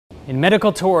In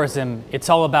medical tourism, it's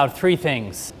all about three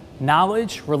things: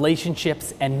 knowledge,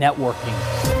 relationships, and networking.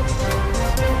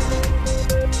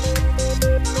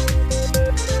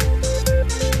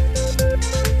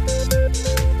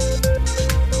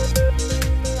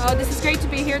 This is great to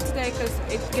be here today because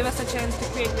it gives us a chance to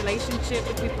create relationship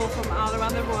with people from all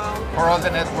around the world. For us, the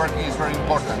networking is very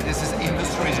important. This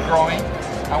industry is growing,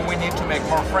 and we need to make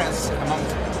more friends among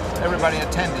everybody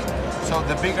attending. So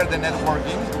the bigger the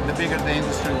networking, the bigger the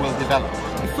industry will develop.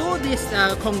 Before this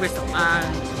Congress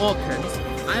opens,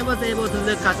 I was able to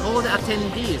look at all the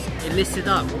attendees listed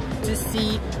up to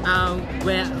see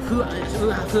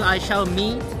who I shall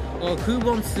meet or who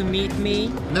wants to meet me.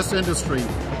 In this industry,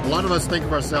 a lot of us think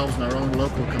of ourselves in our own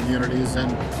local communities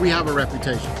and we have a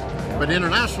reputation. But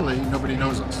internationally, nobody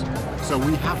knows us. So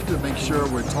we have to make sure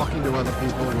we're talking to other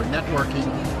people, we're networking,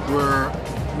 we're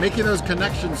making those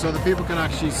connections so that people can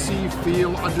actually see,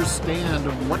 feel, understand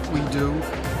what we do,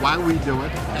 why we do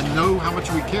it, and know how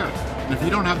much we care. And if you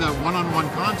don't have that one-on-one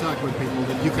contact with people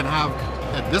that you can have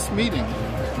at this meeting,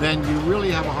 then you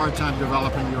really have a hard time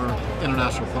developing your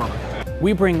international product.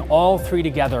 We bring all three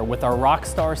together with our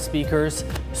rockstar speakers,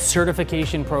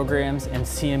 certification programs, and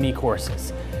CME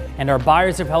courses, and our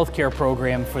Buyers of Healthcare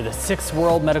program for the 6th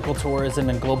World Medical Tourism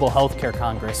and Global Healthcare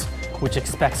Congress, which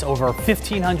expects over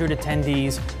 1,500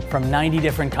 attendees from 90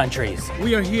 different countries.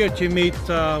 We are here to meet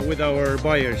with our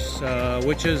buyers,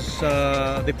 which is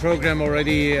the program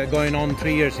already going on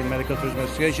 3 years in Medical Tourism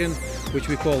Association, which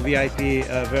we call VIP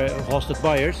hosted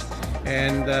buyers.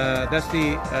 And that's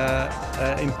the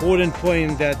important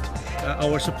point, that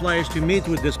our suppliers to meet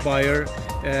with this buyer,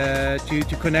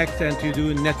 to connect and to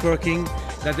do networking,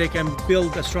 that they can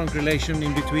build a strong relation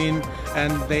in between,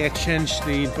 and they exchange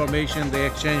the information, they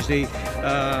exchange the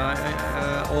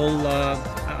all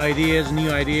ideas,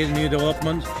 new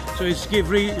developments. So it's give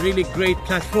really great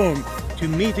platform to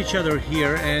meet each other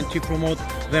here and to promote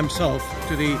themselves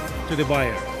to the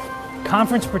buyer.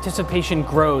 Conference participation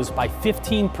grows by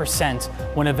 15%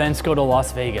 when events go to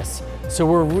Las Vegas. So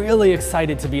we're really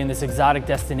excited to be in this exotic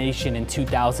destination in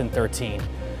 2013.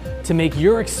 To make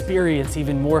your experience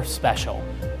even more special,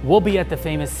 we'll be at the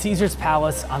famous Caesars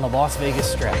Palace on the Las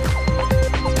Vegas Strip.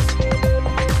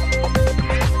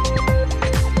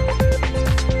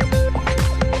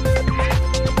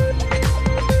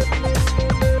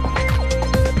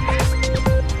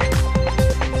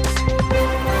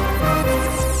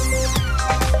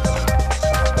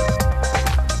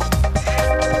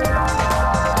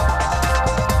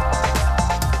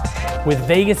 With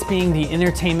Vegas being the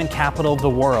entertainment capital of the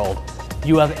world,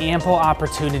 you have ample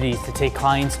opportunities to take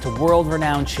clients to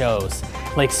world-renowned shows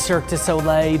like Cirque du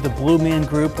Soleil, the Blue Man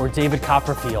Group, or David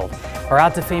Copperfield, or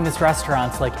out to famous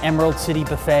restaurants like Emerald City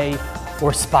Buffet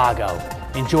or Spago.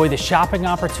 Enjoy the shopping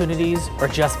opportunities or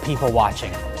just people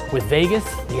watching. With Vegas,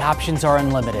 the options are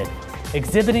unlimited.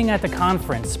 Exhibiting at the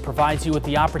conference provides you with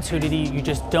the opportunity you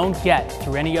just don't get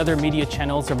through any other media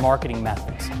channels or marketing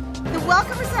methods. The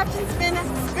welcome reception's been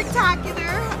spectacular.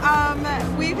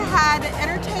 We've had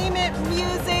entertainment,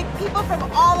 music, people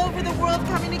from all over the world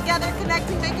coming together,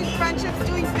 connecting, making friendships,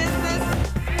 doing business.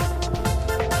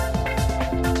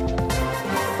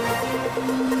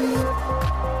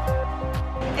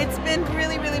 It's been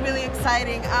really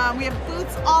exciting. We have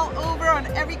booths all over on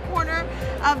every corner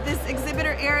of this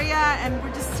exhibitor area, and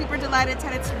we're just super delighted.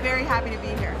 Tenants are very happy to be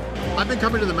here. I've been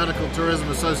coming to the Medical Tourism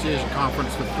Association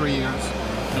conference for 3 years,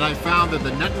 and I found that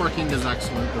the networking is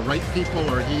excellent. The right people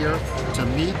are here to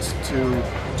meet,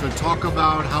 to talk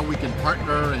about how we can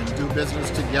partner and do business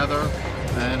together,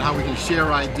 and how we can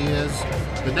share ideas.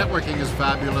 The networking is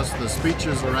fabulous, the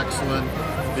speeches are excellent,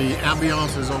 the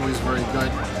ambiance is always very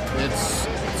good. It's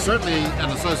certainly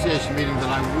an association meeting that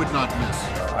I would not miss.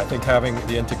 I think having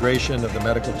the integration of the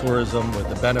medical tourism with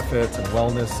the benefits and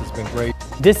wellness has been great.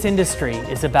 This industry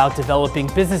is about developing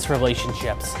business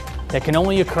relationships that can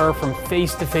only occur from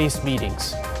face-to-face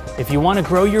meetings. If you want to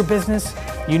grow your business,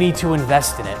 you need to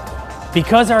invest in it.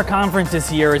 Because our conference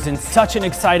this year is in such an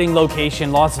exciting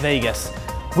location, Las Vegas,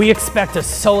 we expect a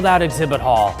sold-out exhibit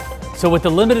hall. So with the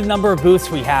limited number of booths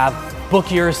we have, book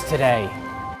yours today.